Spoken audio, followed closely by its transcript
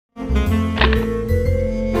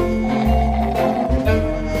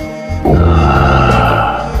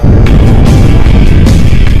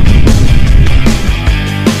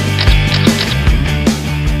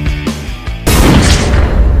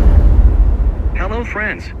Hello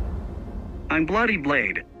friends, I'm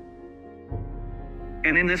Bloodyblde,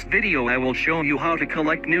 and in this video I will show you how to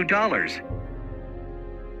collect new dollars.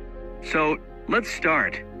 So, let's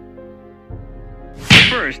start.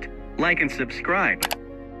 First, like and subscribe.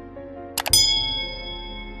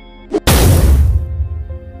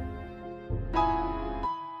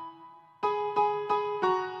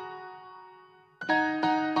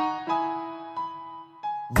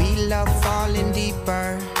 We love falling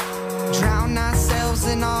deeper, drown ourselves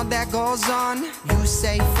in all that goes on. You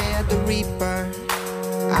say fear the reaper,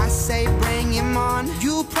 I say bring him on.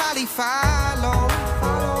 You probably follow.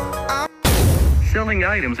 I'm Selling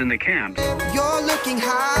items in the camps. You're looking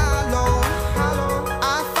hollow.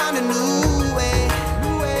 I found a new way.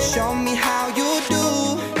 Show me how you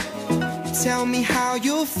do. Tell me how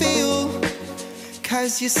you feel.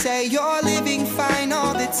 Cause you say you're living fine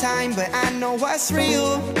all the time, but I know what's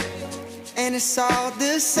real, and it's all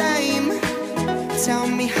the same. Tell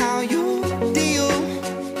me how you deal.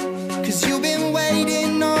 Cause you've been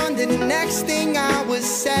waiting on the next thing I would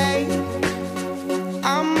say.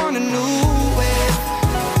 I'm on a new wave.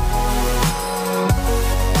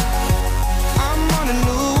 I'm on a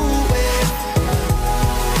new wave.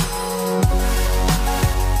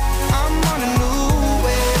 I'm on a new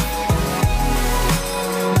wave.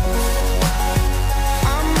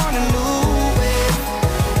 I'm on a new wave.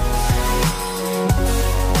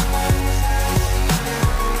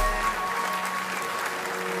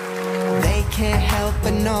 They can't help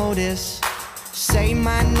but notice. Say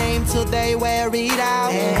my name till they wear it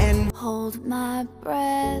out. And hold my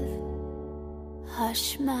breath,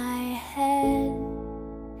 hush my head,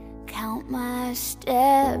 count my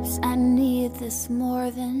steps. I need this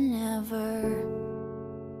more than ever.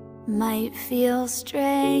 Might feel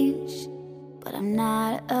strange, but I'm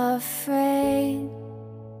not afraid.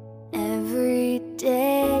 Every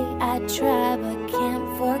day I try but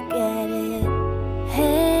can't forget it.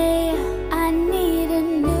 Hey, I need a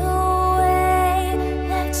new way.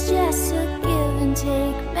 That's just a give and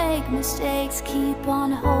take. Make mistakes, keep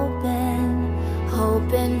on hoping,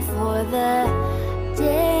 hoping for the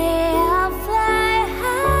day I'll fly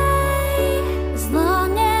high. As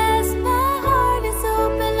long as my heart is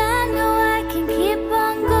open, I know I can keep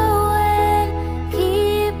on going,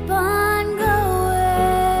 keep on going,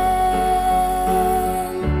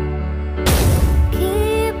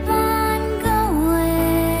 keep on going,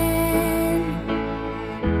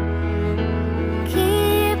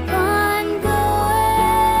 keep on going.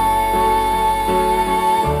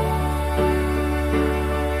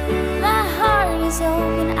 My heart is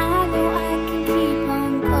open, I know I can keep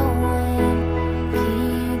on going,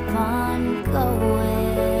 keep on going.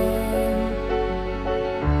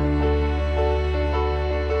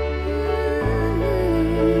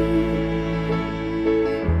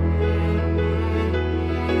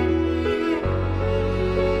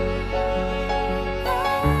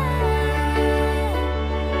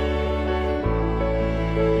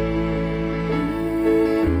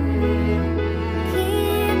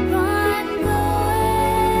 Keep on going.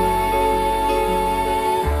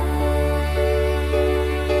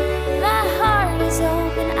 My heart is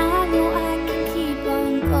open, I know I can keep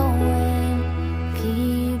on going,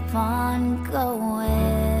 keep on going.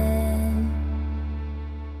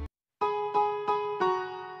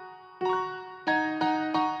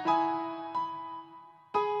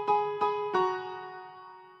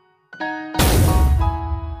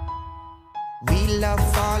 we love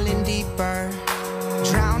falling deeper,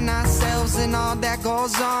 drown ourselves in all that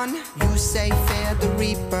goes on. You say fear the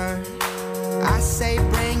reaper, I say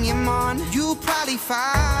bring him on. You probably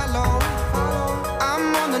follow.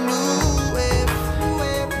 I'm on the new wave.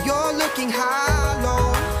 You're looking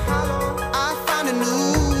hollow. I found a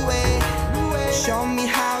new way. Show me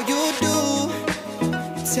how you do.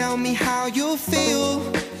 Tell me how you feel.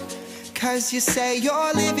 Cause you say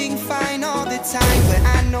you're living fine all the time, but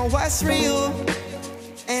I know what's real,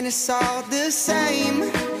 and it's all the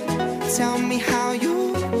same. Tell me how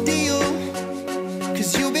you deal.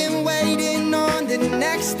 Cause you've been waiting on the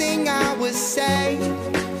next thing I would say.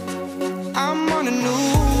 I'm on a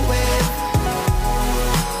new wave.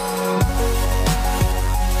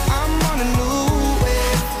 I'm on a new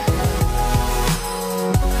wave.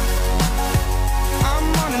 I'm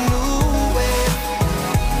on a new wave.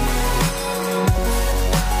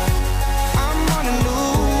 I'm on a new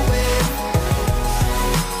wave.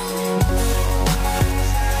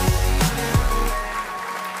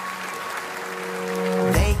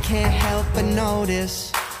 can't help but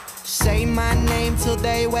notice. Say my name till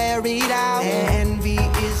they wear it out. Envy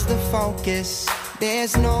is the focus.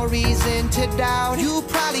 There's no reason to doubt. You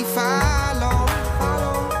probably follow.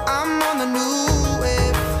 I'm on the new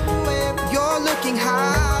wave. You're looking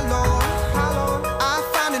hollow. I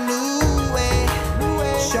found a new way.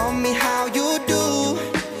 Show me how you do.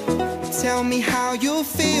 Tell me how you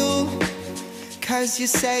feel. Cause you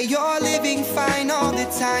say you're living fine all the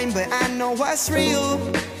time, but I know what's real,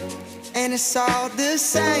 and it's all the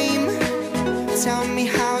same. Tell me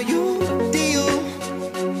how you